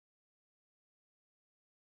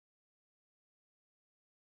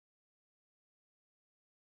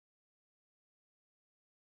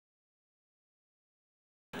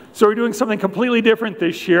So we're doing something completely different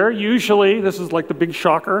this year. Usually, this is like the big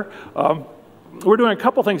shocker. We're doing a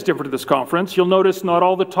couple things different at this conference. You'll notice not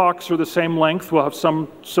all the talks are the same length. We'll have some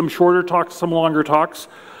shorter talks, some longer talks.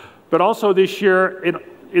 But also this year,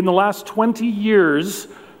 in the last 21 years,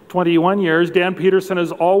 Dan Peterson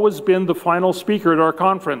has always been the final speaker at our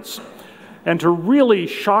conference. And to really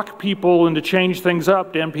shock people and to change things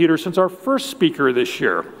up, Dan Peterson's our first speaker this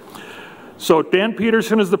year. So Dan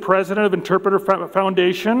Peterson is the president of Interpreter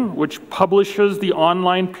Foundation, which publishes the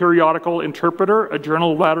online periodical Interpreter, a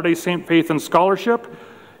journal of Latter-day Saint faith and scholarship,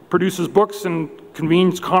 produces books and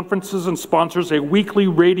convenes conferences and sponsors a weekly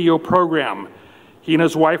radio program. He and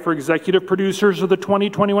his wife are executive producers of the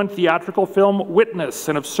 2021 theatrical film Witness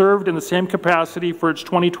and have served in the same capacity for its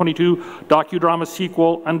 2022 docudrama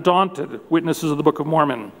sequel, Undaunted, Witnesses of the Book of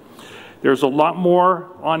Mormon. There's a lot more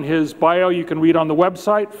on his bio you can read on the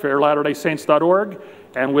website, fairlatterdaysaints.org.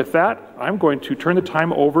 And with that, I'm going to turn the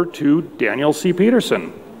time over to Daniel C.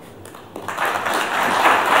 Peterson.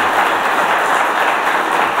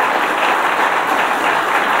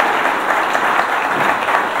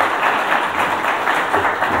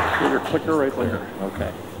 Your clicker right there.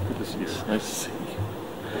 Okay. Good to see you. Nice to see you.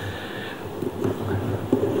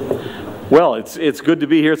 Well, it's good to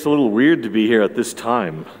be here. It's a little weird to be here at this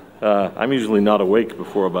time. I'm usually not awake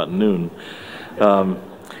before about noon.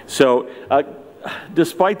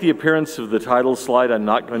 Despite the appearance of the title slide, I'm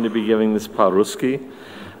not going to be giving this pa-ruski.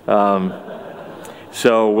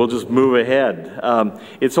 So we'll just move ahead.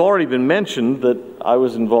 It's already been mentioned that I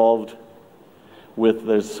was involved with,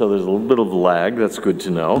 so there's a little bit of lag, that's good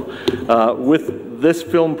to know, with this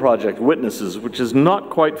film project, Witnesses, which is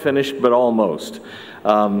not quite finished, but almost.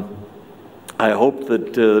 I hope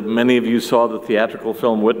that many of you saw the theatrical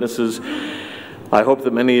film Witnesses. I hope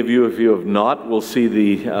that many of you, if you have not, will see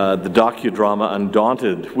the docudrama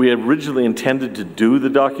Undaunted. We originally intended to do the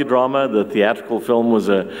docudrama. The theatrical film was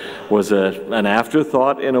an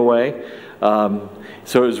afterthought in a way.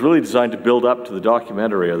 So it was really designed to build up to the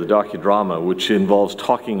documentary or the docudrama, which involves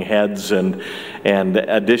talking heads and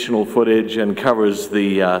additional footage and covers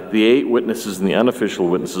the 8 witnesses and the unofficial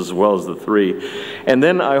witnesses as well as the 3. And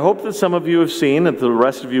then I hope that some of you have seen, and the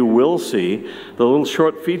rest of you will see, the little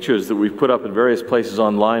short features that we've put up in various places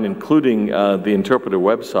online, including the Interpreter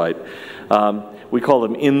website. We call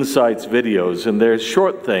them insights videos, and they're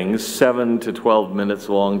short things, 7 to 12 minutes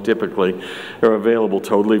long typically. They're available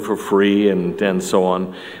totally for free and so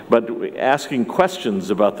on. But asking questions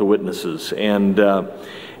about the witnesses and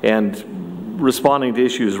responding to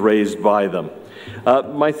issues raised by them.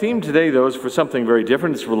 My theme today, though, is for something very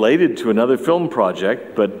different. It's related to another film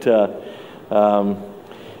project, but the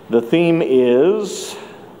theme is,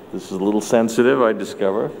 this is a little sensitive, I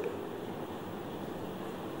discover.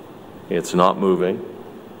 It's not moving.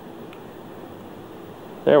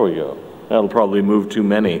 There we go. That'll probably move too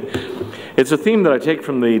many. It's a theme that I take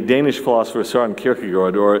from the Danish philosopher Søren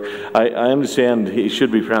Kierkegaard, or I understand he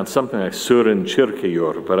should be pronounced something like Søren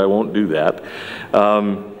Kierkegaard, but I won't do that.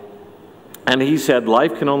 And he said,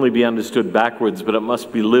 life can only be understood backwards, but it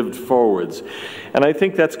must be lived forwards. And I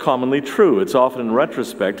think that's commonly true. It's often in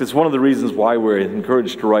retrospect. It's one of the reasons why we're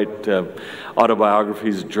encouraged to write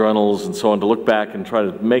autobiographies, journals, and so on, to look back and try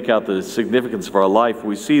to make out the significance of our life.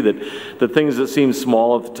 We see that the things that seemed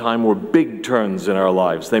small at the time were big turns in our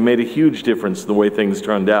lives. They made a huge difference in the way things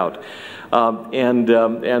turned out.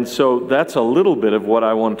 And so that's a little bit of what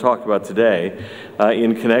I want to talk about today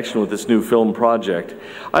in connection with this new film project.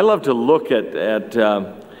 I love to look at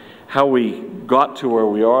how we got to where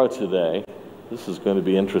we are today. This is going to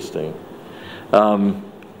be interesting.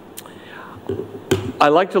 I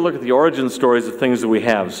like to look at the origin stories of things that we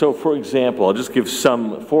have. So, for example, I'll just give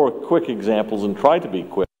 4 quick examples and try to be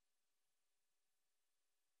quick.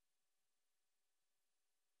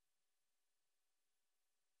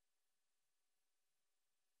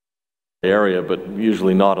 Area, but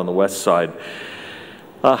usually not on the west side.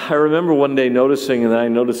 I remember one day noticing, and I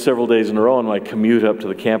noticed several days in a row on my commute up to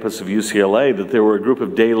the campus of UCLA, that there were a group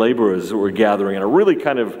of day laborers that were gathering in a really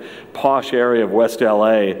kind of posh area of West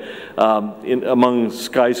LA among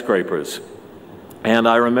skyscrapers. And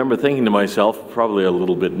I remember thinking to myself, probably a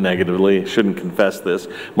little bit negatively, shouldn't confess this,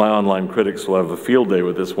 my online critics will have a field day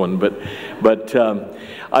with this one, but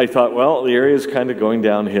I thought, well, the area is kind of going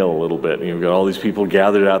downhill a little bit. You've got all these people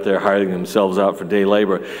gathered out there hiring themselves out for day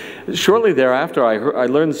labor. Shortly thereafter, I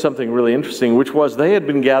learned something really interesting, which was they had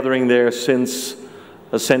been gathering there since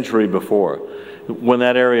a century before, when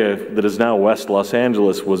that area that is now West Los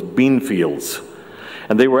Angeles was bean fields.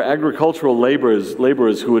 And they were agricultural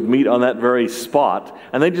laborers who would meet on that very spot,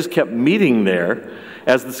 and they just kept meeting there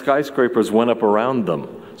as the skyscrapers went up around them.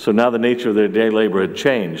 So now the nature of their day labor had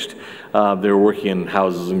changed. They were working in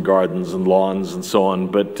houses and gardens and lawns and so on,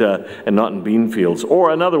 but and not in bean fields. Or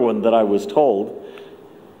another one that I was told,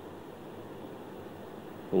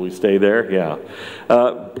 will we stay there? Yeah.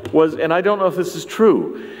 Was, and I don't know if this is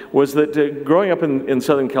true, was that growing up in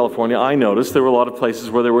Southern California, I noticed there were a lot of places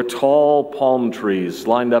where there were tall palm trees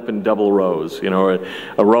lined up in double rows, you know,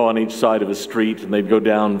 a row on each side of a street, and they'd go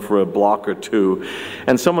down for a block or two.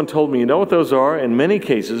 And someone told me, you know what those are? In many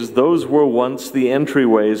cases, those were once the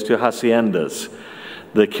entryways to haciendas.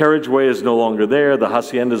 The carriageway is no longer there. The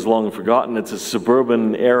hacienda is long forgotten. It's a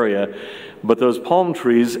suburban area. But those palm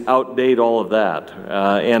trees outdate all of that.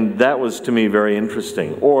 And that was, to me, very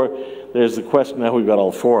interesting. Or there's the question, now we've got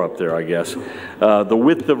all four up there, I guess. The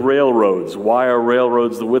width of railroads. Why are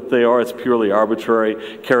railroads the width they are? It's purely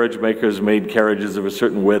arbitrary. Carriage makers made carriages of a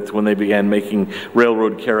certain width. When they began making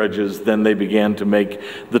railroad carriages, then they began to make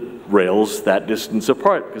the rails that distance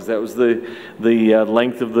apart, because that was the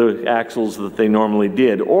length of the axles that they normally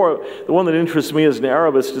did. Or the one that interests me as an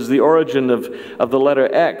Arabist is the origin of the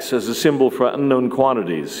letter X as a symbol for unknown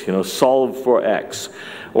quantities. You know, solve for X,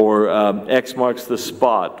 or X marks the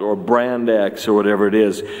spot, or brand X, or whatever it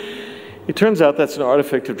is. It turns out that's an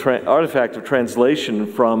artifact of translation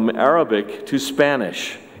from Arabic to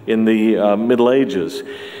Spanish in the Middle Ages.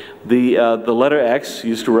 The letter X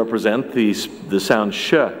used to represent the sound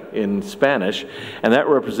sh in Spanish, and that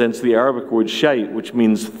represents the Arabic word shay, which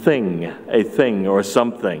means thing, a thing or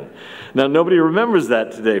something. Now, nobody remembers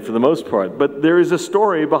that today for the most part, but there is a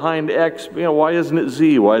story behind X. You know, why isn't it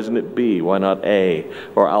Z? Why isn't it B? Why not A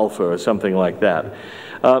or alpha or something like that?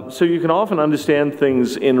 So you can often understand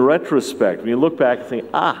things in retrospect. When you look back and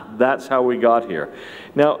think, that's how we got here.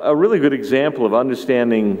 Now, a really good example of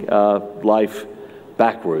understanding life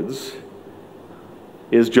backwards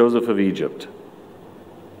is Joseph of Egypt.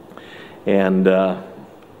 And,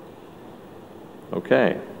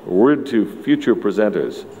 okay, a word to future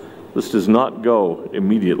presenters. This does not go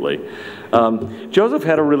immediately. Joseph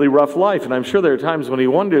had a really rough life, and I'm sure there are times when he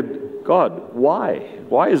wondered, God, why?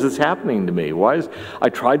 Why is this happening to me? I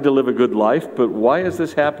tried to live a good life, but why is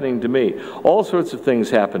this happening to me? All sorts of things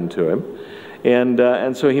happened to him,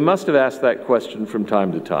 and so he must have asked that question from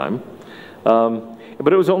time to time.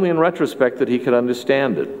 But it was only in retrospect that he could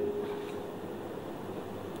understand it.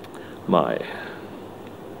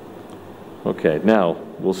 Okay, now,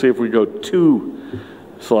 we'll see if we go 2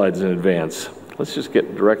 slides in advance. Let's just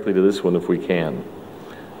get directly to this one if we can.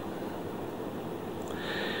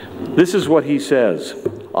 This is what he says.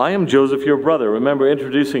 I am Joseph, your brother. Remember,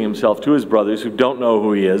 introducing himself to his brothers who don't know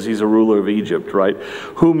who he is. He's a ruler of Egypt, right?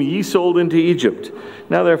 Whom ye sold into Egypt.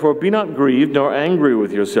 Now therefore be not grieved nor angry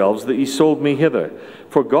with yourselves that ye sold me hither.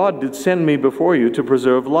 For God did send me before you to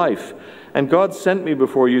preserve life. And God sent me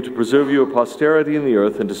before you to preserve you a posterity in the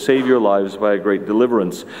earth and to save your lives by a great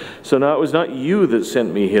deliverance. So now it was not you that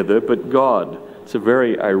sent me hither, but God. It's a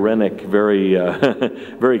very ironic, very,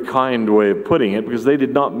 very kind way of putting it, because they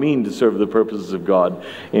did not mean to serve the purposes of God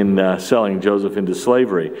in selling Joseph into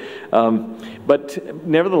slavery. But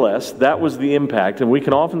nevertheless, that was the impact, and we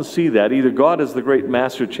can often see that. Either God, as the great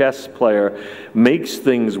master chess player, makes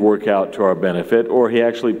things work out to our benefit, or he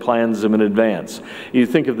actually plans them in advance. You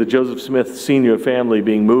think of the Joseph Smith Sr. family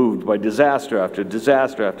being moved by disaster after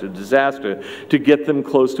disaster after disaster to get them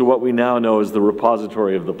close to what we now know as the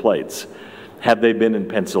repository of the plates. Had they been in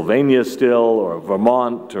Pennsylvania still, or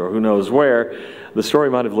Vermont, or who knows where, the story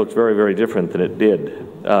might have looked very, very different than it did.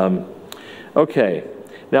 Okay,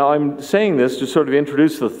 now I'm saying this to sort of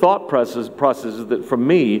introduce the thought processes that, for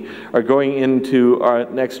me, are going into our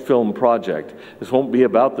next film project. This won't be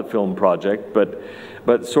about the film project,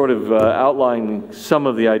 but sort of outlining some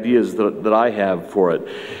of the ideas that I have for it.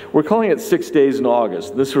 We're calling it 6 Days in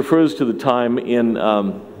August. This refers to the time in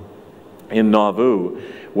Nauvoo,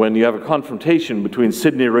 when you have a confrontation between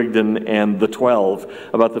Sidney Rigdon and the 12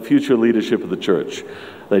 about the future leadership of the church.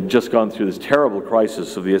 They'd just gone through this terrible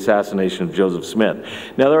crisis of the assassination of Joseph Smith.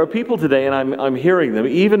 Now, there are people today, and I'm hearing them,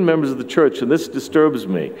 even members of the church, and this disturbs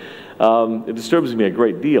me. It disturbs me a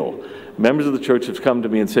great deal. Members of the church have come to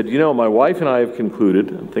me and said, you know, my wife and I have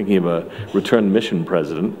concluded, I'm thinking of a returned mission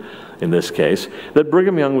president in this case, that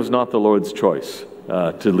Brigham Young was not the Lord's choice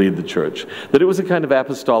to lead the church, that it was a kind of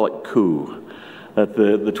apostolic coup, that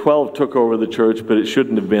the 12 took over the church, but it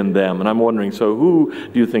shouldn't have been them. And I'm wondering, so who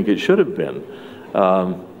do you think it should have been?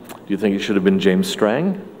 Do you think it should have been James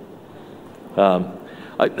Strang?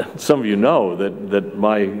 Some of you know that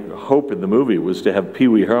my hope in the movie was to have Pee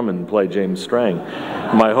Wee Herman play James Strang.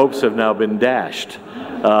 My hopes have now been dashed.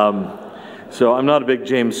 So I'm not a big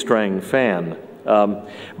James Strang fan.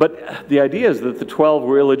 But the idea is that the 12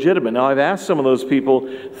 were illegitimate. Now, I've asked some of those people,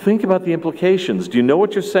 think about the implications. Do you know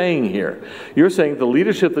what you're saying here? You're saying the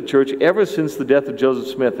leadership of the church, ever since the death of Joseph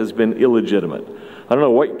Smith, has been illegitimate. I don't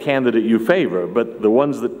know what candidate you favor, but the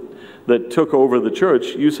ones that took over the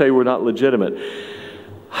church, you say were not legitimate.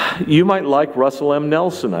 You might like Russell M.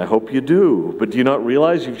 Nelson, I hope you do, but do you not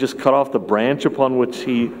realize you've just cut off the branch upon which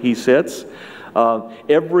he sits?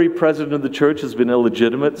 Every president of the church has been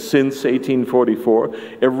illegitimate since 1844.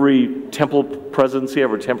 Every temple presidency,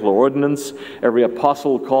 every temple ordinance, every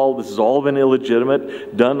apostle call, this has all been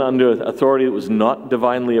illegitimate, done under authority that was not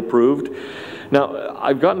divinely approved. Now,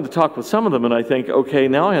 I've gotten to talk with some of them, and I think, okay,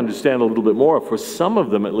 now I understand a little bit more. For some of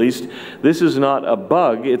them, at least, this is not a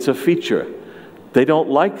bug, it's a feature. They don't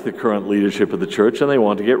like the current leadership of the church, and they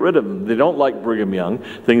want to get rid of him. They don't like Brigham Young,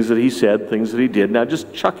 things that he said, things that he did. Now,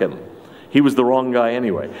 just chuck him. He was the wrong guy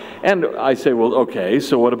anyway. And I say, well, okay,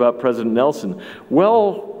 so what about President Nelson?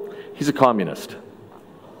 Well, he's a communist.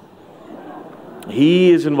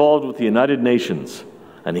 He is involved with the United Nations,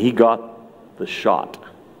 and he got the shot.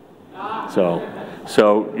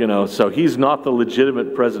 So he's not the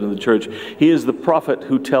legitimate president of the church. He is the prophet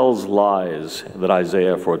who tells lies that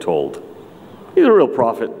Isaiah foretold. He's a real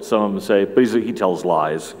prophet, some of them say, but he tells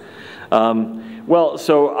lies. Well,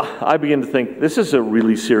 so I begin to think this is a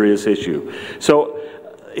really serious issue. So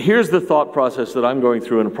here's the thought process that I'm going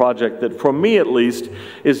through in a project that, for me at least,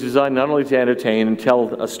 is designed not only to entertain and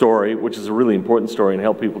tell a story, which is a really important story, and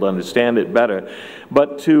help people to understand it better,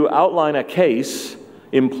 but to outline a case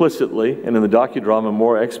implicitly, and in the docudrama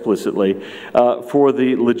more explicitly, for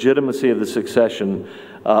the legitimacy of the succession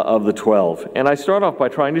of the 12. And I start off by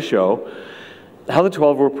trying to show how the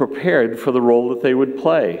 12 were prepared for the role that they would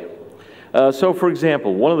play. So, for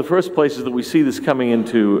example, one of the first places that we see this coming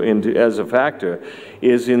into as a factor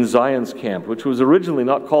is in Zion's camp, which was originally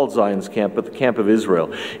not called Zion's camp, but the camp of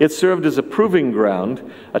Israel. It served as a proving ground,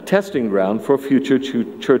 a testing ground for future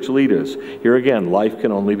church leaders. Here again, life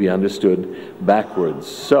can only be understood backwards.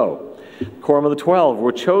 So, the Quorum of the 12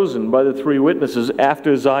 were chosen by the three witnesses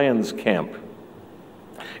after Zion's camp.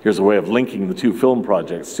 Here's a way of linking the two film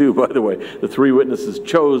projects, too, by the way. The three witnesses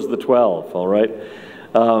chose the 12, all right?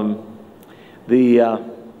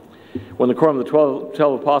 When the Quorum of the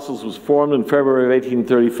 12 Apostles was formed in February of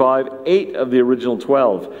 1835, 8 of the original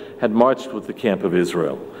 12 had marched with the camp of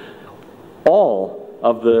Israel. All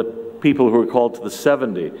of the people who were called to the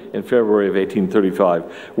 70 in February of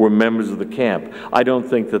 1835 were members of the camp. I don't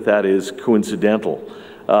think that that is coincidental.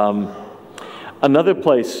 Another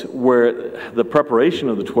place where the preparation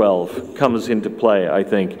of the 12 comes into play, I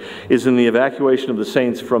think, is in the evacuation of the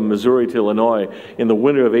saints from Missouri to Illinois in the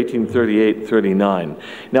winter of 1838-39.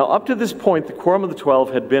 Now, up to this point, the Quorum of the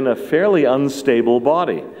 12 had been a fairly unstable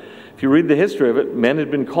body. If you read the history of it, men had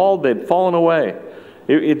been called, they'd fallen away.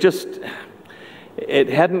 It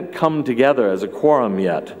hadn't come together as a quorum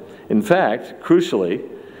yet. In fact, crucially,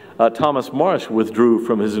 Thomas Marsh withdrew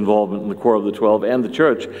from his involvement in the Quorum of the 12 and the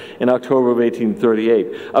church in October of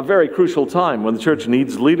 1838, a very crucial time when the church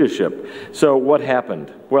needs leadership. So what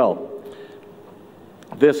happened? Well,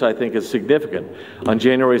 this, I think, is significant. On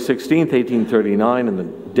January 16th, 1839, in the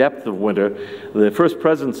depth of winter, the First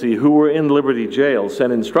Presidency, who were in Liberty Jail,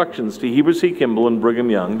 sent instructions to Heber C. Kimball and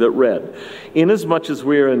Brigham Young that read, "Inasmuch as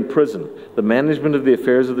we are in prison, the management of the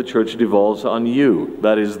affairs of the church devolves on you,"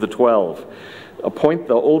 that is, the 12. "Appoint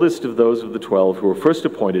the oldest of those of the 12 who were first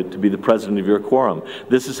appointed to be the president of your quorum."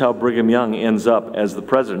 This is how Brigham Young ends up as the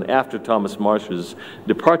president after Thomas Marsh's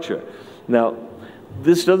departure. Now,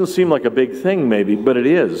 this doesn't seem like a big thing, maybe, but it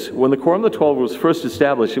is. When the Quorum of the 12 was first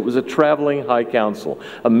established, it was a traveling high council,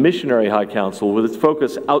 a missionary high council with its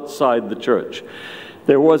focus outside the church.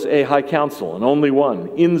 There was a high council, and only one,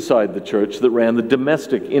 inside the church that ran the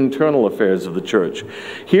domestic internal affairs of the church.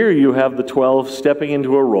 Here you have the 12 stepping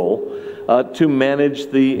into a role to manage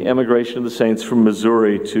the emigration of the saints from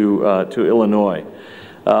Missouri to Illinois.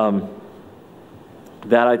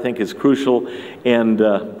 That, I think, is crucial, and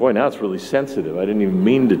boy, now it's really sensitive. I didn't even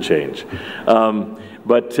mean to change.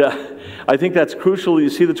 But I think that's crucial. You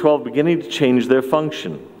see the 12 beginning to change their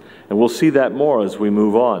function. And we'll see that more as we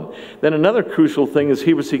move on. Then another crucial thing is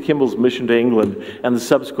Heber C. Kimball's mission to England and the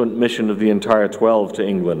subsequent mission of the entire 12 to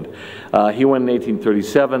England. He went in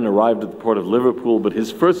 1837, arrived at the port of Liverpool, but his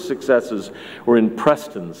first successes were in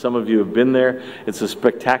Preston. Some of you have been there. It's a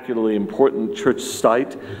spectacularly important church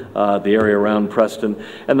site, the area around Preston.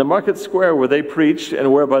 And the market square where they preached,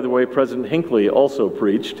 and where, by the way, President Hinckley also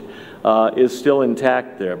preached, is still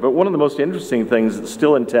intact there. But one of the most interesting things that's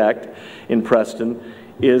still intact in Preston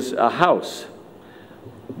is a house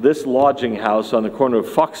this lodging house on the corner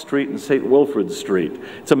of Fox Street and St. Wilfrid Street.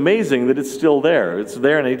 It's amazing that it's still there. It's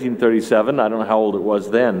there in 1837. I don't know how old it was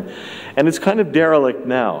then. And it's kind of derelict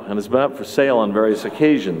now, and it's been up for sale on various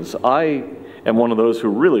occasions. I am one of those who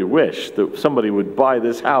really wish that somebody would buy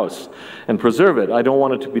this house and preserve it. I don't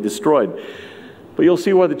want it to be destroyed. But you'll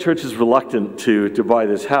see why the church is reluctant to buy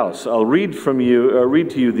this house. I'll read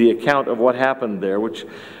to you the account of what happened there, which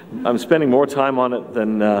I'm spending more time on it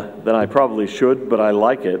than I probably should, but I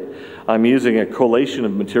like it. I'm using a collation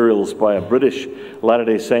of materials by a British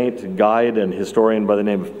Latter-day Saint guide and historian by the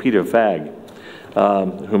name of Peter Fagg,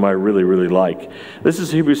 whom I really, really like. This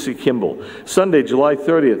is Heber C. Kimball. Sunday, July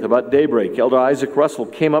 30th, about daybreak, Elder Isaac Russell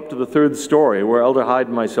came up to the third story where Elder Hyde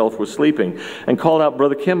and myself were sleeping and called out,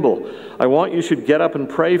 "Brother Kimball, I want you should get up and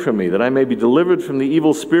pray for me, that I may be delivered from the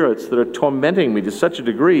evil spirits that are tormenting me to such a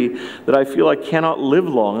degree that I feel I cannot live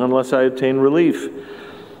long unless I obtain relief."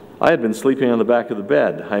 I had been sleeping on the back of the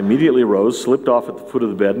bed. I immediately rose, slipped off at the foot of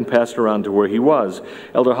the bed, and passed around to where he was.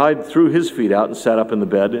 Elder Hyde threw his feet out and sat up in the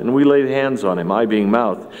bed, and we laid hands on him, I being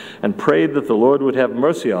mouth, and prayed that the Lord would have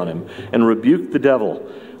mercy on him and rebuke the devil.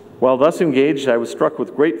 While thus engaged, I was struck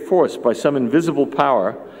with great force by some invisible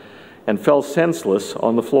power and fell senseless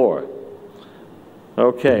on the floor.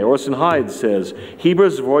 Okay, Orson Hyde says,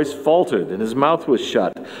 Heber's voice faltered and his mouth was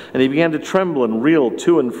shut, and he began to tremble and reel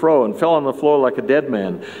to and fro and fell on the floor like a dead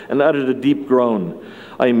man and uttered a deep groan.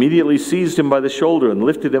 I immediately seized him by the shoulder and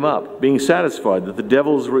lifted him up, being satisfied that the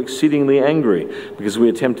devils were exceedingly angry because we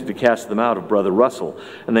attempted to cast them out of Brother Russell,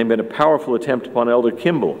 and they made a powerful attempt upon Elder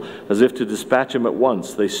Kimball, as if to dispatch him at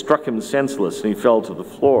once. They struck him senseless, and he fell to the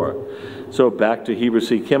floor. So back to Heber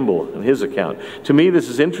C. Kimball and his account. To me, this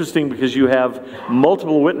is interesting because you have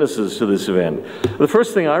multiple witnesses to this event. The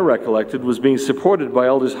first thing I recollected was being supported by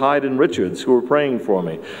Elders Hyde and Richards, who were praying for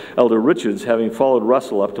me. Elder Richards having followed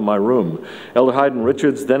Russell up to my room. Elder Hyde and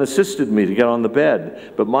Richards then assisted me to get on the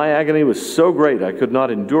bed, but my agony was so great I could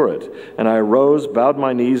not endure it, and I arose, bowed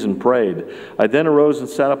my knees, and prayed. I then arose and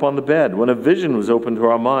sat up on the bed, when a vision was opened to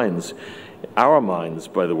our minds,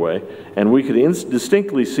 by the way, and we could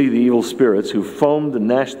distinctly see the evil spirits who foamed and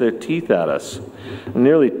gnashed their teeth at us. And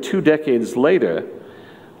nearly 2 decades later,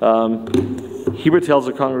 Heber tells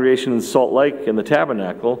a congregation in Salt Lake in the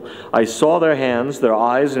tabernacle, I saw their hands, their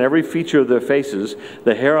eyes, and every feature of their faces,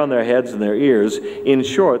 the hair on their heads and their ears. In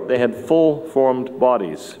short, they had full-formed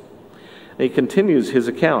bodies. And he continues his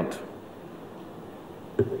account.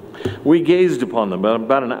 We gazed upon them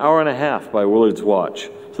about an hour and a half by Willard's watch.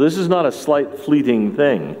 So this is not a slight fleeting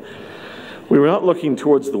thing. We were not looking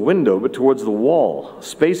towards the window, but towards the wall.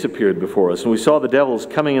 Space appeared before us, and we saw the devils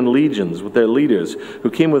coming in legions with their leaders, who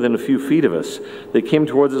came within a few feet of us. They came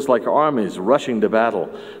towards us like armies rushing to battle.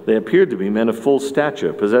 They appeared to be men of full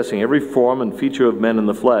stature, possessing every form and feature of men in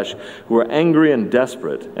the flesh, who were angry and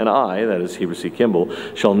desperate. And I, that is Heber C. Kimball,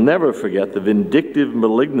 shall never forget the vindictive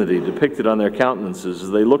malignity depicted on their countenances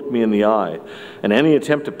as they looked me in the eye. And any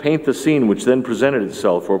attempt to paint the scene which then presented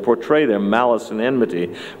itself, or portray their malice and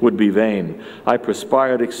enmity, would be vain. I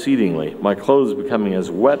perspired exceedingly, my clothes becoming as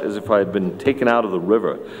wet as if I had been taken out of the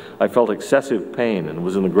river. I felt excessive pain and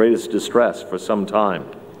was in the greatest distress for some time.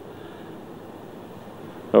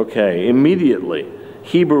 Okay, immediately,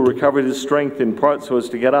 Heber recovered his strength in part so as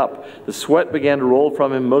to get up. The sweat began to roll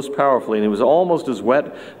from him most powerfully, and he was almost as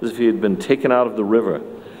wet as if he had been taken out of the river.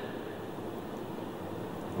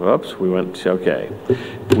 Whoops, okay.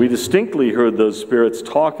 We distinctly heard those spirits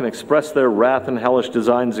talk and express their wrath and hellish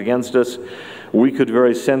designs against us. We could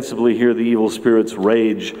very sensibly hear the evil spirits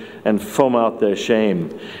rage and foam out their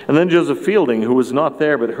shame. And then Joseph Fielding, who was not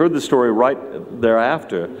there but heard the story right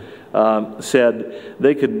thereafter, said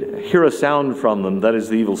they could hear a sound from them, that is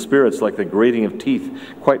the evil spirits, like the grating of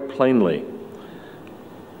teeth, quite plainly.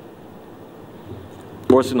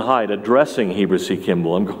 Orson Hyde addressing Heber C.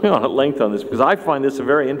 Kimball. I'm going on at length on this because I find this a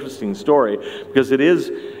very interesting story, because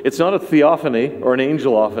it's not a theophany or an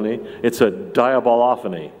angelophany, it's a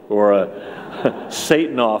diabolophany or a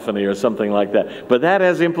Satanophany or something like that. But that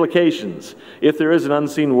has implications. If there is an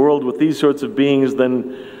unseen world with these sorts of beings,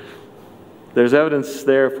 then there's evidence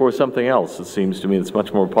there for something else, it seems to me, that's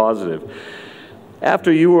much more positive.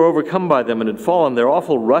 After you were overcome by them and had fallen, their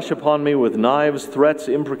awful rush upon me with knives, threats,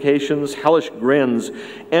 imprecations, hellish grins,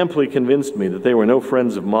 amply convinced me that they were no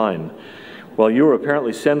friends of mine. While you were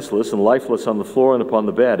apparently senseless and lifeless on the floor and upon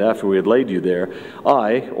the bed after we had laid you there,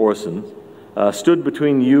 I, Orson, stood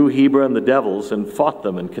between you, Heber, and the devils, and fought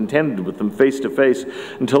them and contended with them face to face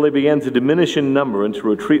until they began to diminish in number and to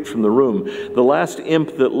retreat from the room. The last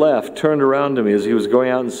imp that left turned around to me as he was going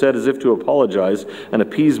out and said, as if to apologize and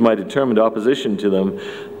appease my determined opposition to them,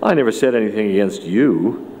 I never said anything against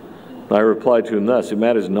you. I replied to him thus, "It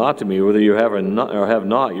matters not to me whether you have or have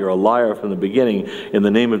not. You're a liar from the beginning. In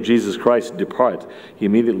the name of Jesus Christ, depart." He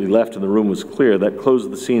immediately left, and the room was clear. That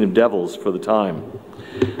closed the scene of devils for the time.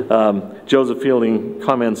 Joseph Fielding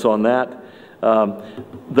comments on that.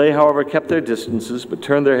 They, however, kept their distances, but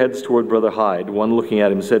turned their heads toward Brother Hyde. One, looking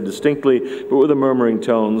at him, said distinctly, but with a murmuring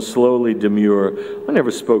tone, slowly demure, "I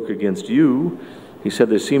never spoke against you." He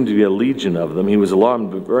said there seemed to be a legion of them. He was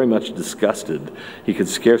alarmed, but very much disgusted. He could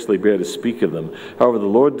scarcely bear to speak of them. However, the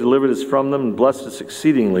Lord delivered us from them and blessed us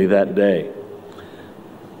exceedingly that day.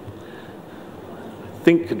 I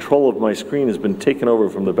think control of my screen has been taken over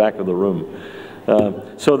from the back of the room.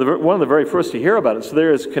 So one of the very first to hear about it, so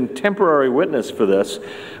there is contemporary witness for this,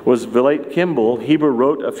 was Vilate Kimball. Heber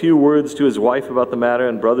wrote a few words to his wife about the matter,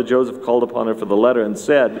 and Brother Joseph called upon her for the letter and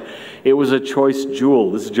said, "It was a choice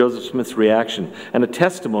jewel." This is Joseph Smith's reaction, and a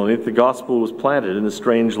testimony that the gospel was planted in a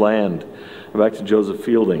strange land. Back to Joseph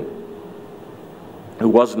Fielding, who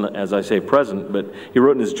wasn't, as I say, present, but he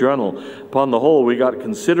wrote in his journal, "Upon the whole, we got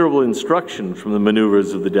considerable instruction from the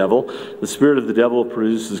maneuvers of the devil. The spirit of the devil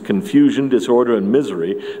produces confusion, disorder, and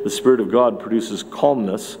misery. The Spirit of God produces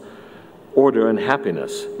calmness, order, and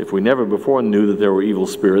happiness. If we never before knew that there were evil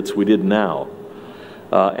spirits, we did now."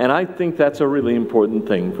 And I think that's a really important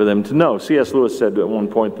thing for them to know. C.S. Lewis said at one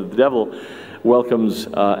point that the devil welcomes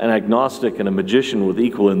an agnostic and a magician with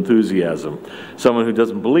equal enthusiasm. Someone who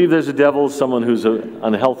doesn't believe there's a devil, someone who's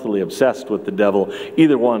unhealthily obsessed with the devil.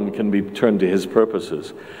 Either one can be turned to his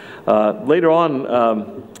purposes. Later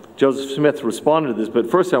on, Joseph Smith responded to this, but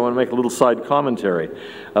first I want to make a little side commentary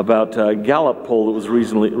about a Gallup poll that was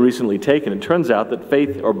recently taken. It turns out that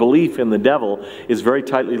faith or belief in the devil is very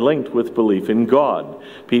tightly linked with belief in God.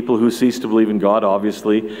 People who cease to believe in God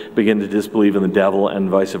obviously begin to disbelieve in the devil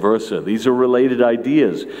and vice versa. These are related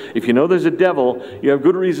ideas. If you know there's a devil, you have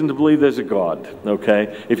good reason to believe there's a God, okay?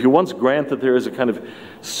 If you once grant that there is a kind of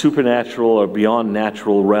supernatural or beyond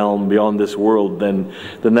natural realm, beyond this world, then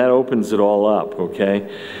that opens it all up, okay?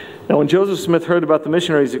 Now, when Joseph Smith heard about the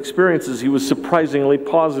missionaries' experiences, he was surprisingly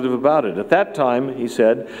positive about it. At that time, he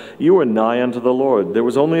said, "You were nigh unto the Lord. There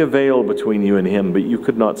was only a veil between you and him, but you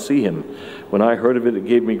could not see him. When I heard of it, it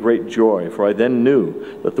gave me great joy, for I then knew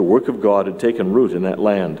that the work of God had taken root in that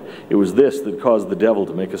land. It was this that caused the devil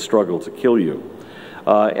to make a struggle to kill you."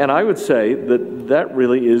 And I would say that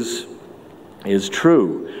really is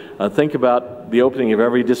true. Think about the opening of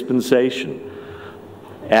every dispensation.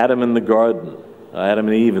 Adam in the garden. Adam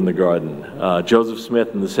and Eve in the garden, Joseph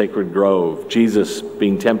Smith in the sacred grove, Jesus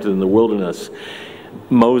being tempted in the wilderness,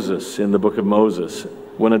 Moses in the book of Moses.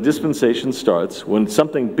 When a dispensation starts, when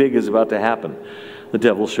something big is about to happen, the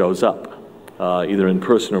devil shows up, either in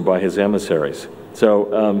person or by his emissaries.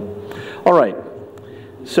 So, all right.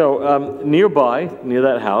 So nearby, near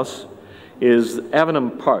that house, is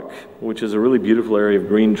Avenham Park, which is a really beautiful area of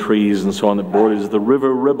green trees and so on that borders the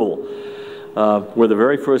River Ribble, where the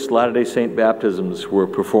very first Latter-day Saint baptisms were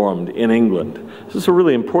performed in England. This is a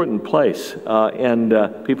really important place, and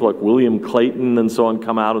people like William Clayton and so on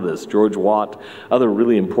come out of this, George Watt, other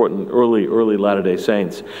really important early Latter-day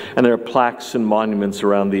Saints. And there are plaques and monuments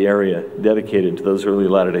around the area dedicated to those early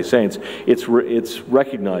Latter-day Saints. It's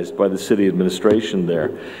recognized by the city administration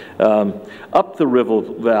there. Up the Ribble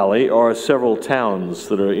Valley are several towns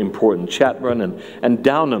that are important, Chatburn and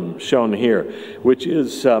Downham, shown here, which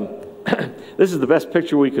is... this is the best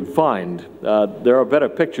picture we could find. There are better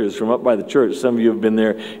pictures from up by the church. Some of you have been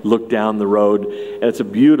there, look down the road, and it's a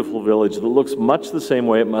beautiful village that looks much the same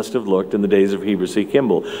way it must have looked in the days of Heber C.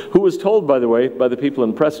 Kimball, who was told, by the way, by the people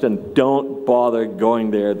in Preston, don't bother going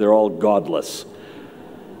there, they're all godless.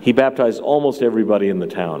 He baptized almost everybody in the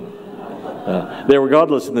town. They were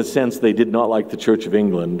godless in the sense they did not like the Church of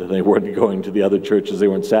England. They weren't going to the other churches, they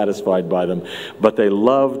weren't satisfied by them, but they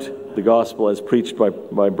loved the gospel as preached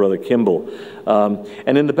by Brother Kimball.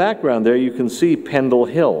 And in the background there you can see Pendle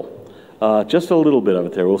Hill. Just a little bit of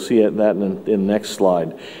it there. We'll see that in the next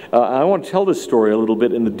slide. I want to tell this story a little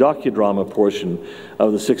bit in the docudrama portion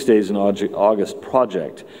of the 6 Days in August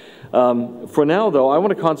project. For now, though, I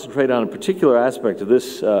want to concentrate on a particular aspect of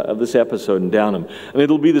this episode in Downham, and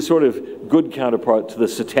it'll be the sort of good counterpart to the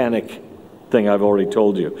satanic thing I've already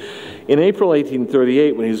told you. In April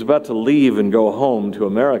 1838, when he was about to leave and go home to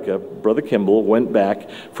America, Brother Kimball went back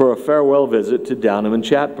for a farewell visit to Downham and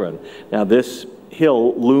Chatburn. Now, this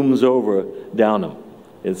hill looms over Downham.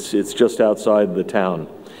 It's just outside the town.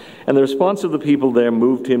 And the response of the people there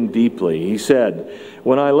moved him deeply. He said,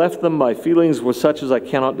 "When I left them, my feelings were such as I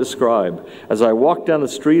cannot describe. As I walked down the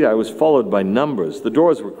street, I was followed by numbers. The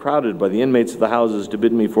doors were crowded by the inmates of the houses to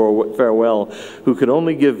bid me farewell, who could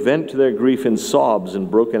only give vent to their grief in sobs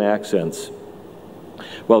and broken accents.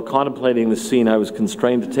 While contemplating the scene, I was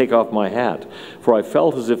constrained to take off my hat, for I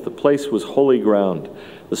felt as if the place was holy ground.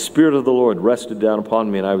 The Spirit of the Lord rested down upon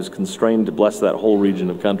me, and I was constrained to bless that whole region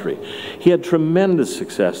of country. He had tremendous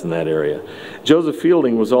success in that area. Joseph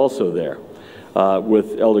Fielding was also there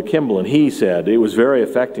with Elder Kimball, and he said, "It was very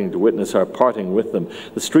affecting to witness our parting with them.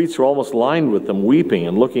 The streets were almost lined with them, weeping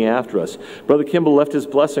and looking after us. Brother Kimball left his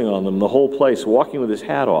blessing on them, the whole place, walking with his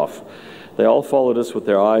hat off. They all followed us with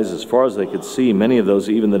their eyes as far as they could see, many of those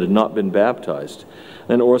even that had not been baptized."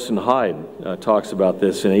 Then Orson Hyde talks about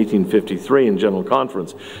this in 1853 in General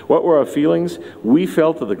Conference. "What were our feelings? We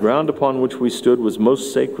felt that the ground upon which we stood was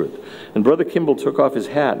most sacred. And Brother Kimball took off his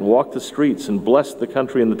hat and walked the streets and blessed the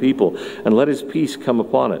country and the people and let his peace come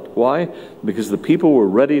upon it. Why? Because the people were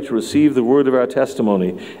ready to receive the word of our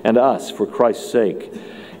testimony and us for Christ's sake."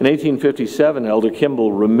 In 1857, Elder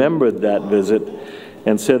Kimball remembered that visit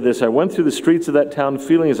and said this, "I went through the streets of that town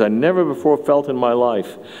feeling as I never before felt in my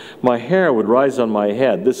life. My hair would rise on my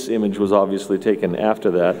head." This image was obviously taken after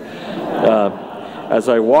that. "As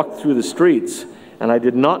I walked through the streets, and I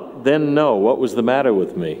did not then know what was the matter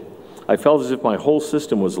with me. I felt as if my whole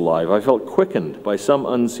system was alive. I felt quickened by some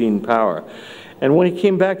unseen power." And when he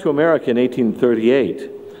came back to America in 1838,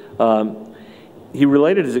 he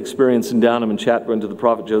related his experience in Downham and Chatburn to the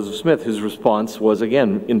prophet Joseph Smith. His response was,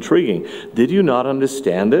 again, intriguing. "Did you not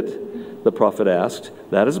understand it?" the prophet asked.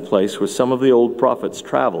 "That is a place where some of the old prophets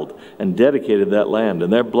traveled and dedicated that land,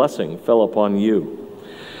 and their blessing fell upon you."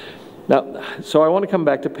 Now, so I want to come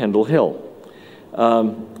back to Pendle Hill.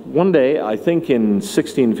 One day, I think in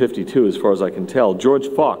 1652, as far as I can tell, George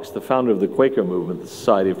Fox, the founder of the Quaker movement, the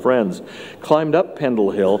Society of Friends, climbed up Pendle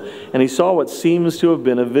Hill, and he saw what seems to have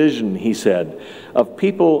been a vision, he said, of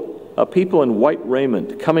a people in white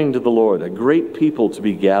raiment coming to the Lord, a great people to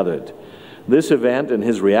be gathered. This event and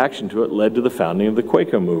his reaction to it led to the founding of the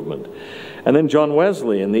Quaker movement. And then John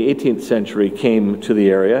Wesley in the 18th century came to the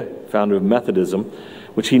area, founder of Methodism,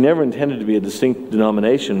 which he never intended to be a distinct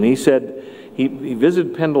denomination. And he said, he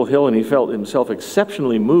visited Pendle Hill and he felt himself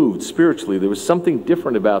exceptionally moved spiritually. There was something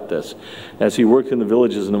different about this as he worked in the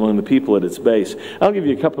villages and among the people at its base. I'll give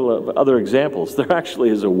you a couple of other examples. There actually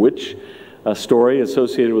is a witch story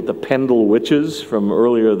associated with the Pendle witches from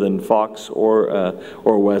earlier than Fox or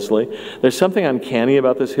Wesley. There's something uncanny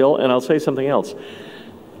about this hill, and I'll say something else.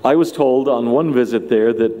 I was told on one visit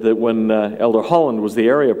there that when Elder Holland was the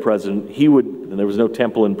area president, he would, and there was no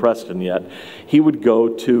temple in Preston yet, he would go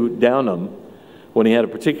to Downham when he had a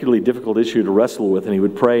particularly difficult issue to wrestle with, and he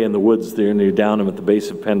would pray in the woods there near Downham at the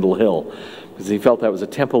base of Pendle Hill, because he felt that was a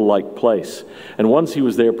temple-like place. And once he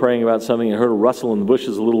was there praying about something, he heard a rustle in the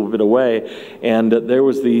bushes a little bit away, and there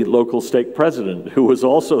was the local stake president who was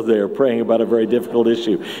also there praying about a very difficult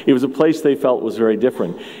issue. It was a place they felt was very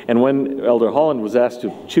different. And when Elder Holland was asked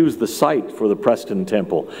to choose the site for the Preston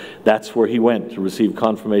temple, that's where he went to receive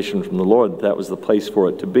confirmation from the Lord that that was the place for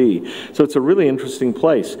it to be. So it's a really interesting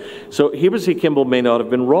place. So Heber C. Kimball may not have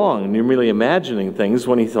been wrong in merely imagining things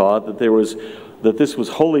when he thought that this was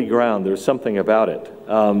holy ground. There's something about it.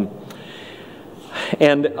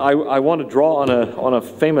 And I want to draw on a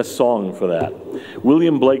famous song for that.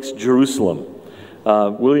 William Blake's Jerusalem.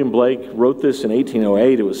 William Blake wrote this in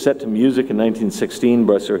 1808. It was set to music in 1916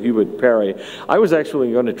 by Sir Hubert Parry. I was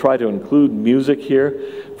actually going to try to include music here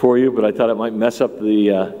for you, but I thought it might mess up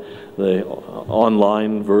the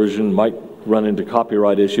online version, might run into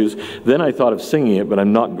copyright issues. Then I thought of singing it, but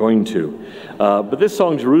I'm not going to. But this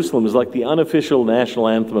song, Jerusalem, is like the unofficial national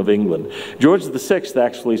anthem of England. George VI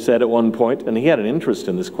actually said at one point, and he had an interest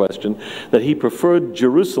in this question, that he preferred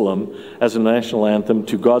Jerusalem as a national anthem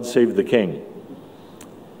to God Save the King.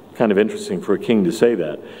 Kind of interesting for a king to say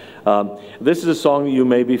that. This is a song you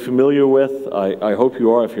may be familiar with. I hope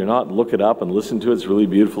you are. If you're not, look it up and listen to it. It's a really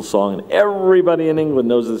beautiful song, and everybody in England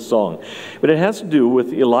knows this song. But it has to do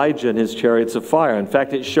with Elijah and his chariots of fire. In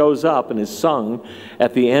fact, it shows up and is sung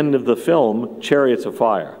at the end of the film, Chariots of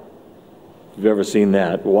Fire. If you've ever seen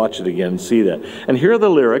that, watch it again, see that. And here are the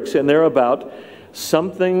lyrics, and they're about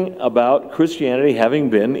something about Christianity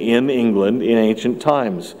having been in England in ancient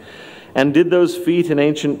times. "And did those feet in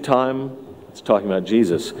ancient time," it's talking about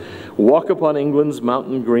Jesus, "walk upon England's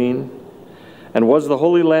mountain green? And was the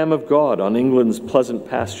Holy Lamb of God on England's pleasant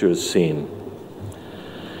pastures seen?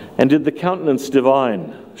 And did the countenance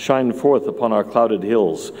divine shine forth upon our clouded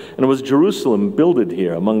hills? And was Jerusalem builded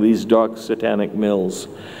here among these dark satanic mills?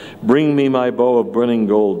 Bring me my bow of burning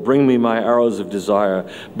gold, bring me my arrows of desire,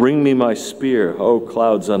 bring me my spear, O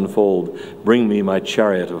clouds unfold, bring me my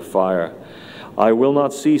chariot of fire. I will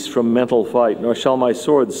not cease from mental fight, nor shall my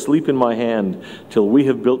sword sleep in my hand, till we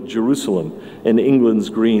have built Jerusalem in England's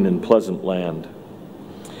green and pleasant land."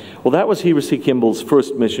 Well, that was Heber C. Kimball's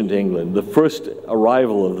first mission to England, the first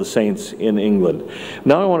arrival of the saints in England.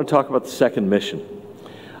 Now I want to talk about the second mission.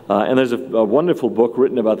 And there's a wonderful book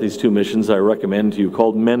written about these two missions I recommend to you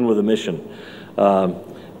called Men with a Mission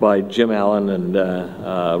by Jim Allen and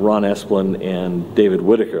Ron Esplin and David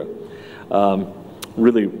Whitaker.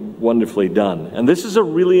 Really wonderfully done. And this is a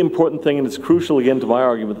really important thing, and it's crucial again to my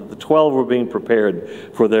argument that the 12 were being prepared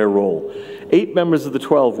for their role. 8 members of the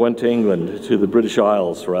 12 went to England, to the British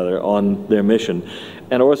Isles rather, on their mission,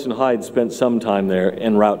 and Orson Hyde spent some time there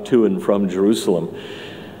en route to and from Jerusalem.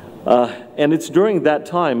 And it's during that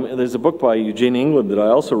time, there's a book by Eugene England that I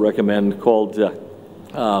also recommend called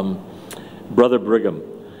Brother Brigham,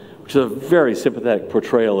 which is a very sympathetic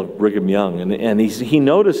portrayal of Brigham Young. And he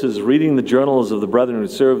notices, reading the journals of the brethren who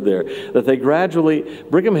served there, that they gradually,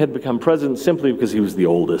 Brigham had become president simply because he was the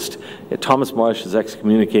oldest. Thomas Marsh is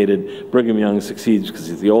excommunicated, Brigham Young succeeds because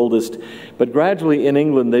he's the oldest. But gradually in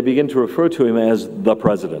England, they begin to refer to him as the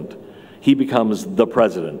president. He becomes the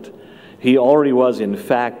president. He already was, in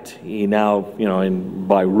fact, he now,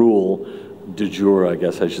 by rule, de jure, I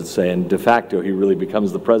guess I should say, and de facto, he really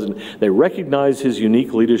becomes the president. They recognize his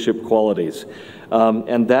unique leadership qualities,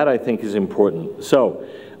 and that, I think, is important. So,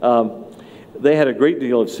 they had a great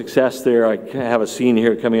deal of success there. I have a scene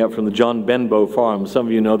here coming up from the John Benbow farm. Some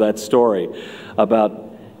of you know that story about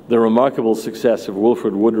the remarkable success of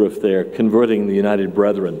Wilford Woodruff there, converting the United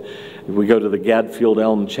Brethren. If we go to the Gadfield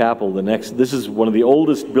Elm Chapel, this is one of the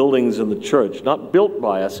oldest buildings in the church, not built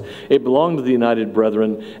by us. It belonged to the United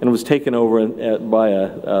Brethren and was taken over by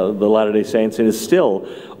the Latter-day Saints and is still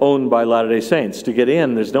owned by Latter-day Saints. To get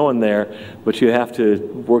in, there's no one there, but you have to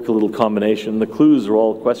work a little combination. The clues are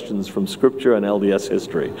all questions from Scripture and LDS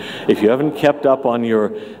history. If you haven't kept up on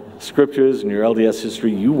your Scriptures and your LDS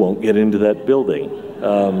history, you won't get into that building.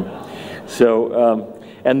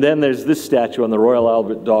 And then there's this statue on the Royal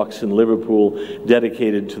Albert Docks in Liverpool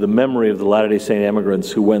dedicated to the memory of the Latter-day Saint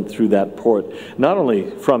emigrants who went through that port, not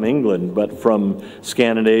only from England, but from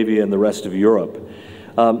Scandinavia and the rest of Europe.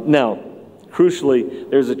 Now,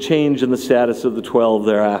 crucially, there's a change in the status of the 12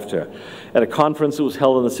 thereafter. At a conference that was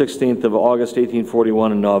held on the 16th of August,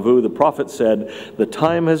 1841 in Nauvoo, the prophet said, "The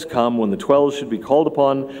time has come when the 12 should be called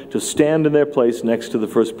upon to stand in their place next to the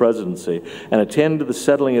first presidency and attend to the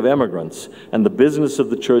settling of emigrants and the business of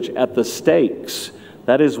the church at the stakes,"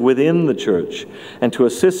 that is, within the church, and to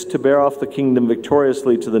assist to bear off the kingdom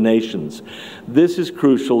victoriously to the nations. This is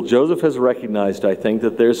crucial. Joseph has recognized, I think,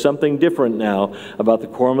 that there's something different now about the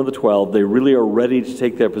Quorum of the 12. They really are ready to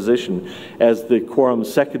take their position as the quorum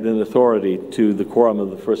second in authority to the quorum of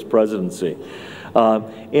the first presidency.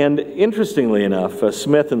 And interestingly enough,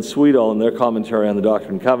 Smith and Sweetall in their commentary on the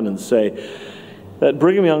Doctrine and Covenants say that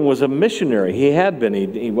Brigham Young was a missionary. He had been.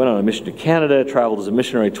 He went on a mission to Canada, traveled as a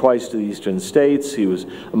missionary twice to the eastern states. He was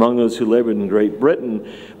among those who labored in Great Britain.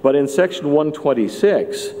 But in section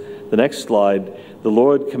 126, the next slide, the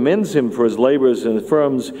Lord commends him for his labors and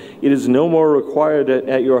affirms, "It is no more required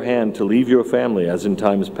at your hand to leave your family as in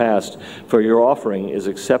times past, for your offering is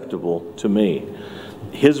acceptable to me."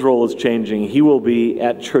 His role is changing. He will be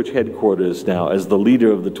at church headquarters now as the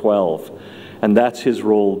leader of the 12, and that's his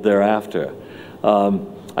role thereafter.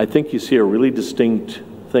 I think you see a really distinct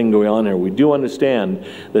thing going on here. We do understand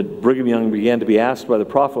that Brigham Young began to be asked by the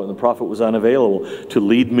prophet when the prophet was unavailable to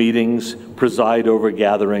lead meetings, preside over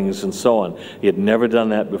gatherings, and so on. He had never done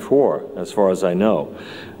that before, as far as I know.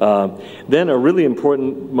 Then a really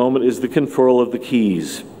important moment is the conferral of the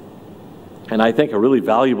keys. And I think a really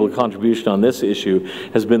valuable contribution on this issue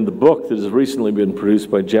has been the book that has recently been produced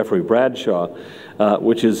by Jeffrey Bradshaw,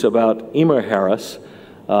 which is about Emer Harris,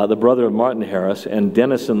 the brother of Martin Harris, and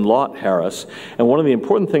Denison Lott Harris. And one of the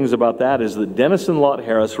important things about that is that Denison Lott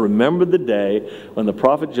Harris remembered the day when the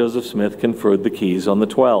prophet Joseph Smith conferred the keys on the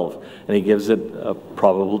 12. And he gives it a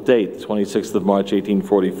probable date, the 26th of March,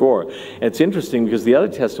 1844. And it's interesting because the other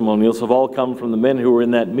testimonials have all come from the men who were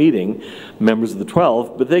in that meeting, members of the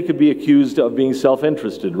 12, but they could be accused of being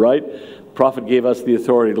self-interested, right? The prophet gave us the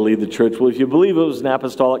authority to lead the church. Well, if you believe it was an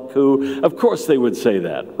apostolic coup, of course they would say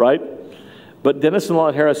that, right? But Denison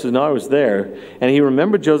Lott Harris says, "No, I was there," and he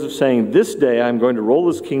remembered Joseph saying, "This day I'm going to roll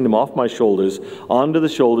this kingdom off my shoulders onto the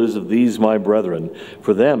shoulders of these my brethren,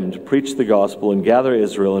 for them to preach the gospel and gather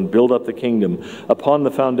Israel and build up the kingdom upon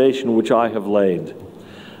the foundation which I have laid."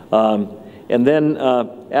 And then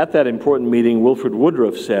at that important meeting, Wilford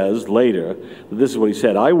Woodruff says later, this is what he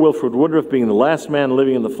said: "I, Wilford Woodruff, being the last man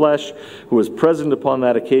living in the flesh, who was present upon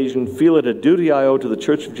that occasion, feel it a duty I owe to the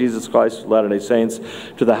Church of Jesus Christ of Latter-day Saints,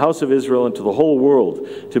 to the house of Israel, and to the whole world,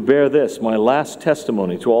 to bear this, my last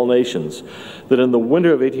testimony to all nations, that in the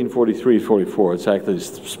winter of 1843-44, it's actually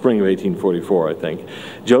spring of 1844, I think,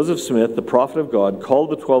 Joseph Smith, the prophet of God, called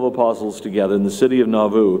the 12 apostles together in the city of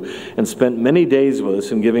Nauvoo and spent many days with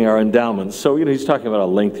us in giving our endowments." So, he's talking about a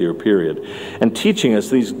lengthier period, and teaching us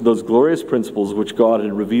those glorious principles which God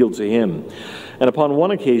had revealed to him. "And upon one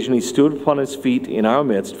occasion he stood upon his feet in our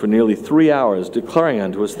midst for nearly 3 hours, declaring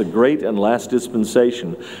unto us the great and last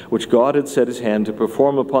dispensation which God had set his hand to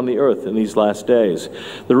perform upon the earth in these last days.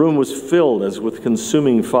 The room was filled as with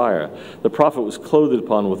consuming fire. The prophet was clothed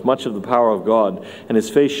upon with much of the power of God, and his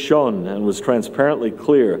face shone and was transparently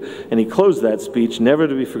clear. And he closed that speech, never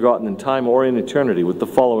to be forgotten in time or in eternity, with the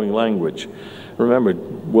following language." Remember,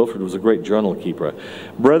 Wilford was a great journal keeper.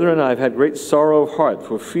 "Brethren, I have had great sorrow of heart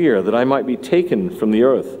for fear that I might be taken from the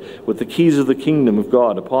earth with the keys of the kingdom of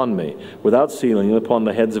God upon me, without sealing upon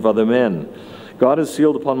the heads of other men. God has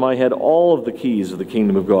sealed upon my head all of the keys of the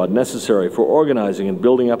kingdom of God necessary for organizing and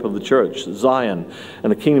building up of the church, Zion,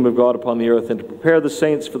 and the kingdom of God upon the earth, and to prepare the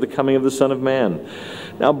saints for the coming of the Son of Man.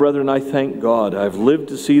 Now, brethren, I thank God I have lived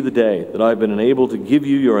to see the day that I have been enabled to give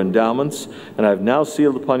you your endowments, and I have now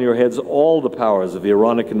sealed upon your heads all the powers of the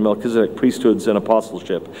Aaronic and Melchizedek priesthoods and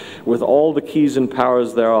apostleship, with all the keys and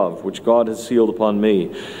powers thereof, which God has sealed upon me.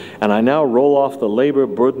 And I now roll off the labor,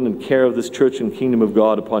 burden, and care of this church and kingdom of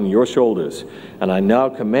God upon your shoulders. And I now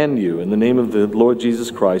command you, in the name of the Lord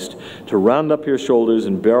Jesus Christ, to round up your shoulders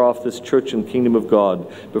and bear off this church and kingdom of God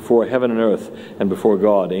before heaven and earth, and before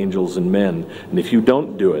God, angels, and men. And if you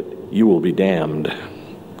don't do it, you will be damned.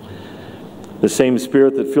 The same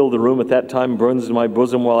spirit that filled the room at that time burns in my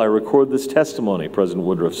bosom while I record this testimony," President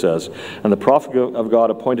Woodruff says. "And the prophet of God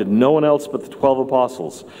appointed no one else but the 12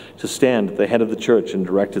 apostles to stand at the head of the church and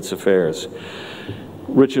direct its affairs."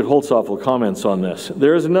 Richard Holtzoffel comments on this.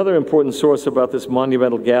 "There is another important source about this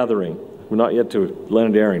monumental gathering." We're not yet to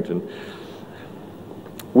Leonard Arrington.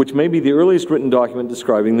 "Which may be the earliest written document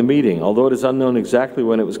describing the meeting. Although it is unknown exactly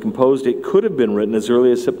when it was composed, it could have been written as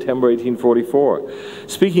early as September 1844.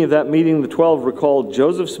 Speaking of that meeting, the 12 recalled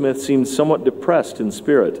Joseph Smith seemed somewhat depressed in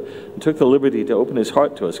spirit and took the liberty to open his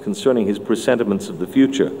heart to us concerning his presentiments of the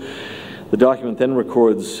future. The document then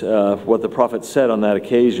records what the prophet said on that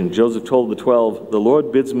occasion. Joseph told the 12, 'The Lord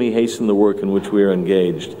bids me hasten the work in which we are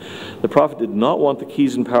engaged.' The prophet did not want the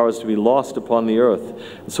keys and powers to be lost upon the earth,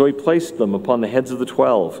 and so he placed them upon the heads of the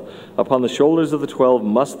 12. Upon the shoulders of the 12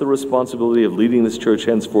 must the responsibility of leading this church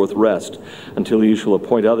henceforth rest, until you shall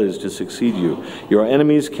appoint others to succeed you. Your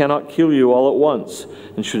enemies cannot kill you all at once,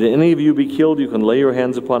 and should any of you be killed, you can lay your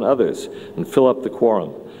hands upon others and fill up the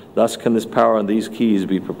quorum. Thus can this power and these keys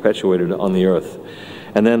be perpetuated on the earth."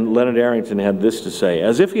 And then Leonard Arrington had this to say: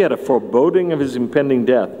 "As if he had a foreboding of his impending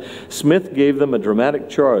death, Smith gave them a dramatic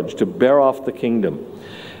charge to bear off the kingdom.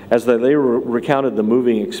 As they recounted the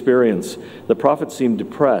moving experience, the prophet seemed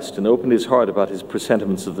depressed and opened his heart about his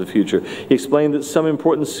presentiments of the future. He explained that some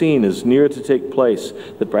important scene is near to take place,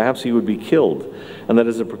 that perhaps he would be killed, and that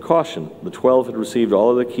as a precaution, the 12 had received all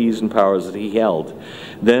of the keys and powers that he held.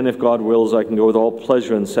 Then, if God wills, I can go with all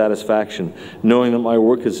pleasure and satisfaction, knowing that my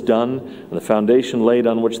work is done and the foundation laid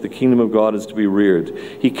on which the kingdom of God is to be reared."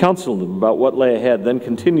 He counseled them about what lay ahead, then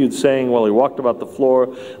continued saying, while he walked about the floor,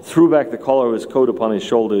 threw back the collar of his coat upon his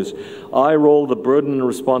shoulders, "I roll the burden and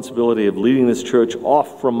responsibility of leading this church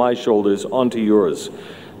off from my shoulders onto yours.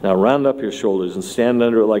 Now round up your shoulders and stand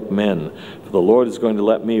under it like men, for the Lord is going to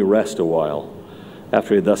let me rest a while."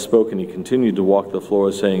 After he had thus spoken, he continued to walk the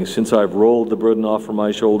floor, saying, "Since I've rolled the burden off from my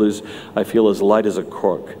shoulders, I feel as light as a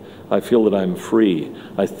cork. I feel that I'm free.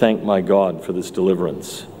 I thank my God for this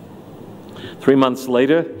deliverance." 3 months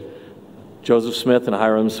later, Joseph Smith and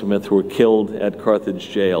Hiram Smith were killed at Carthage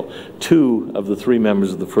jail, 2 of the 3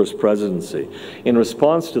 members of the First Presidency. In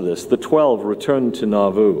response to this, the 12 returned to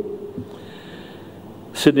Nauvoo.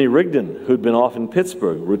 Sidney Rigdon, who'd been off in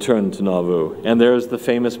Pittsburgh, returned to Nauvoo. And there's the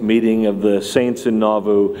famous meeting of the saints in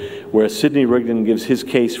Nauvoo, where Sidney Rigdon gives his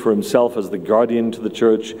case for himself as the guardian to the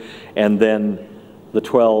church, and then the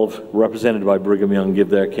 12, represented by Brigham Young, give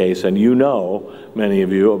their case. And you know, many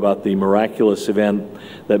of you, about the miraculous event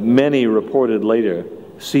that many reported later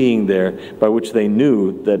seeing there, by which they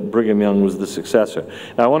knew that Brigham Young was the successor.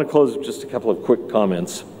 Now, I want to close with just a couple of quick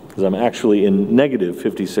comments, because I'm actually in negative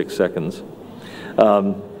 56 seconds.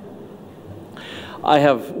 I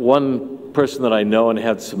have one person that I know and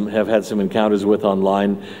have had some encounters with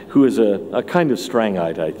online, who is a kind of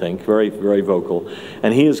Strangite, I think, very, very vocal.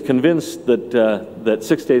 And he is convinced that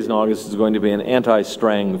 6 Days in August is going to be an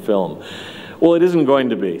anti-Strang film. Well, it isn't going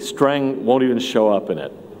to be. Strang won't even show up in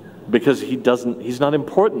it, because he's not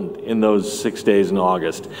important in those 6 days in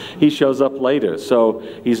August. He shows up later, so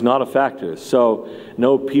he's not a factor. So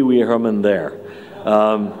no Pee Wee Herman there.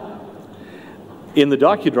 In the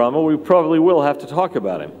docudrama, we probably will have to talk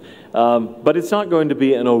about him. But it's not going to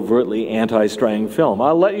be an overtly anti-Strang film.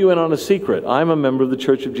 I'll let you in on a secret. I'm a member of the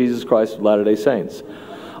Church of Jesus Christ of Latter-day Saints.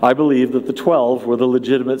 I believe that the 12 were the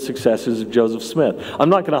legitimate successors of Joseph Smith. I'm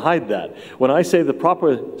not going to hide that. When I say the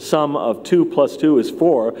proper sum of 2 plus 2 is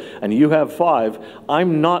 4, and you have 5,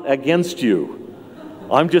 I'm not against you.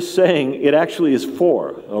 I'm just saying it actually is 4,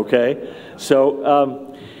 okay? So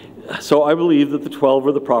I believe that the 12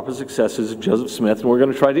 are the proper successors of Joseph Smith, and we're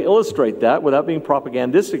going to try to illustrate that without being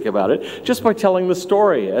propagandistic about it, just by telling the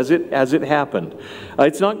story as it happened.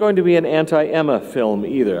 It's not going to be an anti-Emma film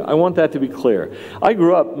either. I want that to be clear. I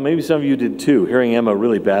grew up, maybe some of you did too, hearing Emma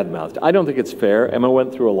really bad-mouthed. I don't think it's fair. Emma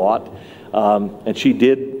went through a lot, and she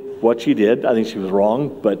did what she did. I think she was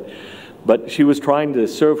wrong, but she was trying to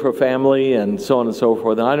serve her family and so on and so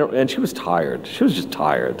forth, and she was tired. She was just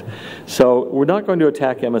tired. So we're not going to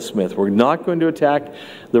attack Emma Smith. We're not going to attack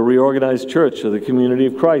the reorganized church or the community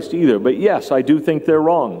of Christ either. But yes, I do think they're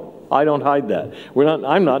wrong. I don't hide that.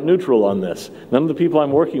 I'm not neutral on this. None of the people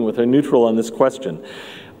I'm working with are neutral on this question.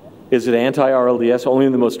 Is it anti-RLDS? Only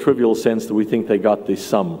in the most trivial sense that we think they got the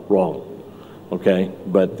sum wrong. Okay?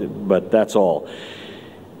 But that's all.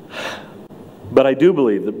 But I do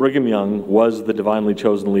believe that Brigham Young was the divinely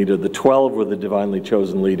chosen leader. The 12 were the divinely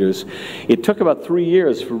chosen leaders. It took about 3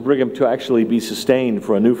 years for Brigham to actually be sustained,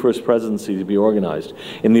 for a new first presidency to be organized.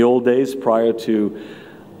 In the old days, prior to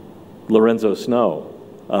Lorenzo Snow,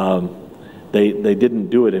 they didn't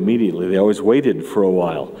do it immediately. They always waited for a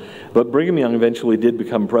while. But Brigham Young eventually did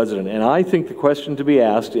become president. And I think the question to be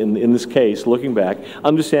asked in this case, looking back,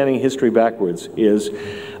 understanding history backwards, is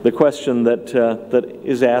the question that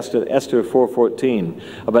is asked at Esther 4:14,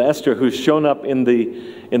 about Esther, who's shown up in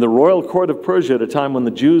the royal court of Persia at a time when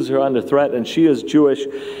the Jews are under threat, and she is Jewish.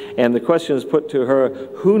 And the question is put to her,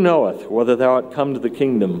 who knoweth whether thou art come to the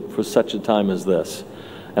kingdom for such a time as this?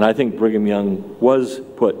 And I think Brigham Young was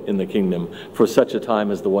put in the kingdom for such a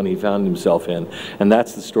time as the one he found himself in. And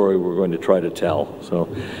that's the story we're going to try to tell. So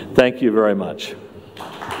thank you very much.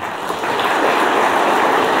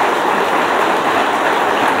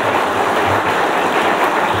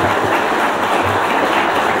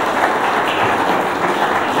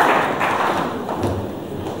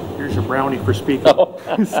 Here's your brownie for speaking. Oh.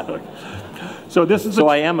 So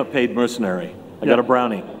I am a paid mercenary. I got a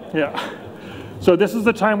brownie. Yeah. So this is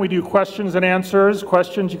the time we do questions and answers.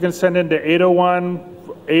 Questions you can send in to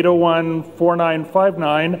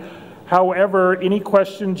 801-4959. However, any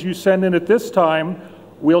questions you send in at this time,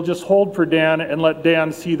 we'll just hold for Dan and let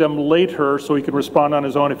Dan see them later so he can respond on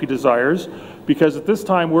his own if he desires. Because at this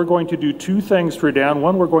time, we're going to do 2 things for Dan.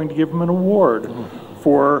 One, we're going to give him an award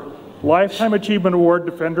for Lifetime Achievement Award,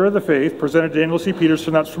 Defender of the Faith, presented to Daniel C.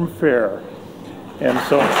 Peterson. That's from FAIR. And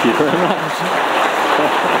so, thank you very much.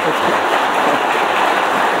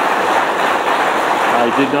 I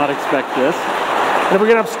did not expect this. And we're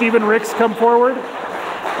going to have Stephen Ricks come forward. We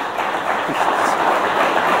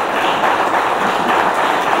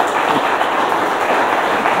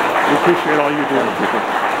appreciate all you do.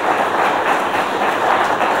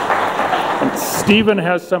 And Stephen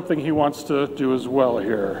has something he wants to do as well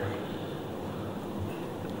here.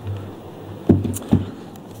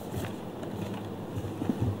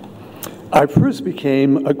 I first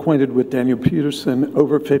became acquainted with Daniel Peterson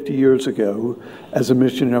over 50 years ago as a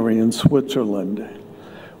missionary in Switzerland.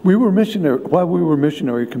 While we were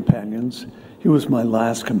missionary companions, he was my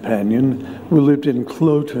last companion. We lived in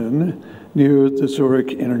Kloten, near the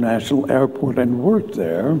Zurich International Airport, and worked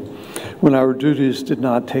there when our duties did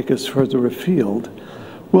not take us further afield.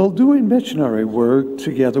 While doing missionary work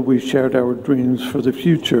together, we shared our dreams for the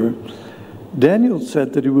future. Daniel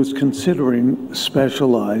said that he was considering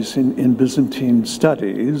specializing in Byzantine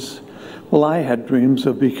studies, while I had dreams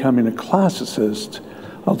of becoming a classicist,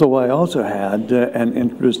 although I also had an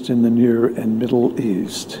interest in the Near and Middle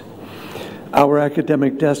East. Our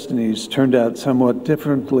academic destinies turned out somewhat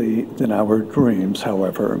differently than our dreams,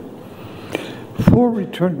 however. 4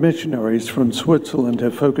 returned missionaries from Switzerland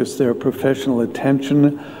have focused their professional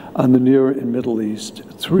attention on the Near and Middle East.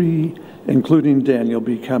 3, including Daniel,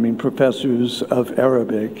 becoming professors of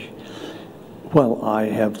Arabic, while I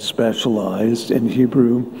have specialized in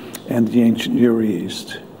Hebrew and the ancient Near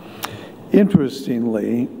East.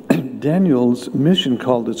 Interestingly, Daniel's mission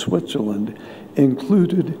call to Switzerland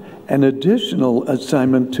included an additional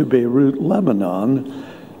assignment to Beirut, Lebanon,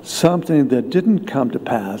 something that didn't come to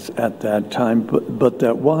pass at that time, but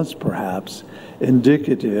that was perhaps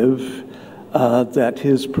indicative that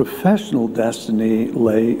his professional destiny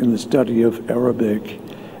lay in the study of Arabic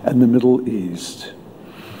and the Middle East.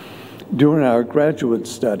 During our graduate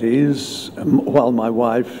studies, while my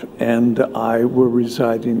wife and I were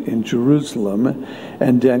residing in Jerusalem,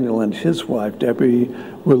 and Daniel and his wife, Debbie,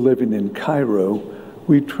 were living in Cairo,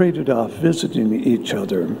 we traded off visiting each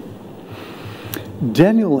other.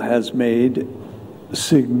 Daniel has made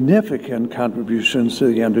significant contributions to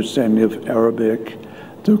the understanding of Arabic,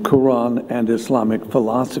 the Quran, and Islamic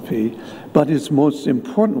philosophy, but his most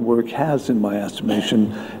important work has, in my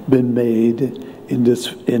estimation, been made in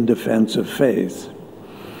defense of faith.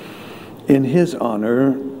 In his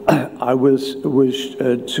honor, I wish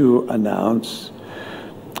to announce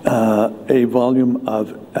a volume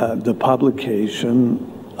of the publication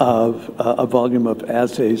of a volume of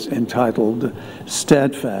essays entitled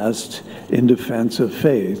Steadfast in Defense of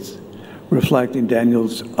Faith, reflecting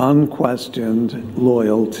Daniel's unquestioned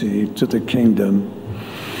loyalty to the kingdom.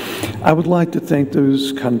 I would like to thank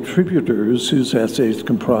those contributors whose essays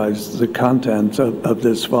comprise the contents of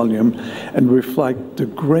this volume and reflect the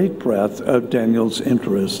great breadth of Daniel's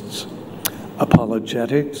interests: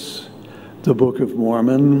 apologetics, the Book of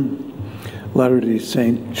Mormon, Latter-day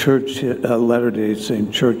Saint Church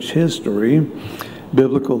history,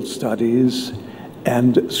 biblical studies,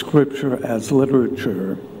 and scripture as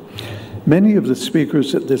literature. Many of the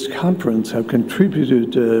speakers at this conference have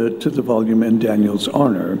contributed to the volume in Daniel's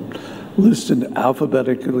honor. Listed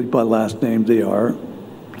alphabetically by last name, they are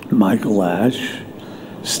Michael Ash,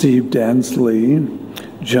 Steve Dansley,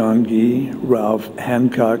 John Gee, Ralph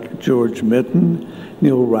Hancock, George Mitten,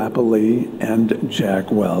 Neil Rapoli, and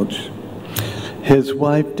Jack Welch. His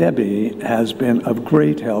wife, Debbie, has been of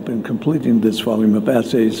great help in completing this volume of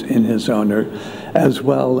essays in his honor, as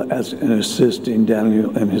well as in assisting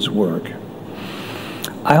Daniel in his work.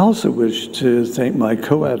 I also wish to thank my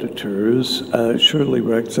co-editors, Shirley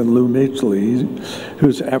Ricks and Lou Midgley,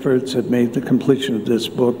 whose efforts have made the completion of this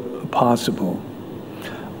book possible.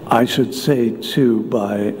 I should say, too,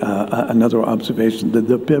 by another observation, that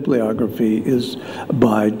the bibliography is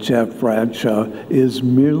by Jeff Bradshaw is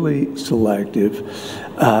merely selective.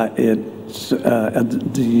 It's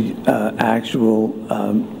the actual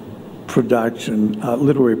production,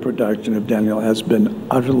 literary production of Daniel has been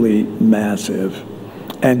utterly massive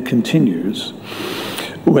and continues.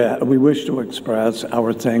 We wish to express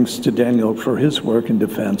our thanks to Daniel for his work in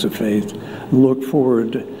defense of faith and look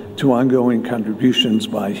forward to ongoing contributions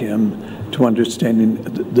by him to understanding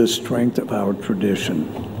the strength of our tradition.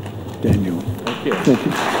 Daniel. Thank you. Thank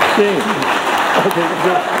you. Steve. Okay,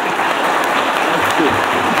 good.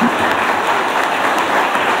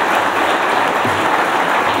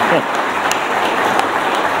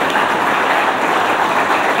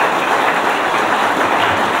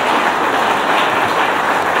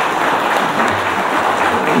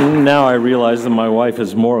 Now I realize that my wife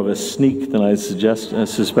is more of a sneak than I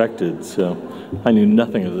suspected, so I knew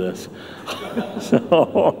nothing of this.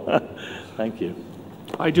 So, thank you.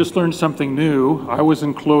 I just learned something new. I was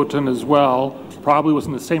in Cloton as well. Probably was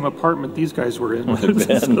in the same apartment these guys were in.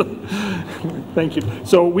 Thank you.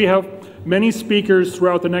 So we have many speakers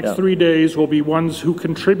throughout the next 3 days will be ones who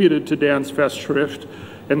contributed to Dan's Festschrift,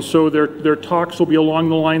 and so their talks will be along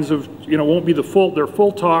the lines of, won't be their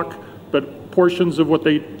full talk, but portions of what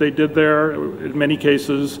they did there in many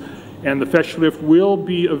cases. And the Festschrift will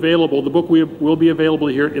be available. The book will be available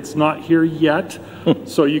here. It's not here yet,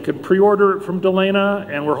 so you can pre-order it from Delana,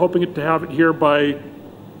 and we're hoping to have it here by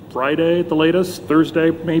Friday at the latest,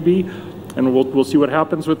 Thursday maybe, and we'll see what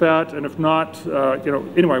happens with that. And if not,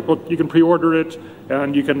 anyway, you can pre-order it,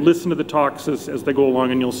 and you can listen to the talks as they go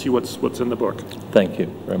along, and you'll see what's in the book. Thank you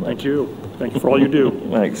very much. Thank you. Thank you for all you do.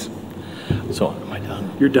 Thanks. So, am I done?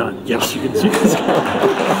 You're done. Yes, you can see.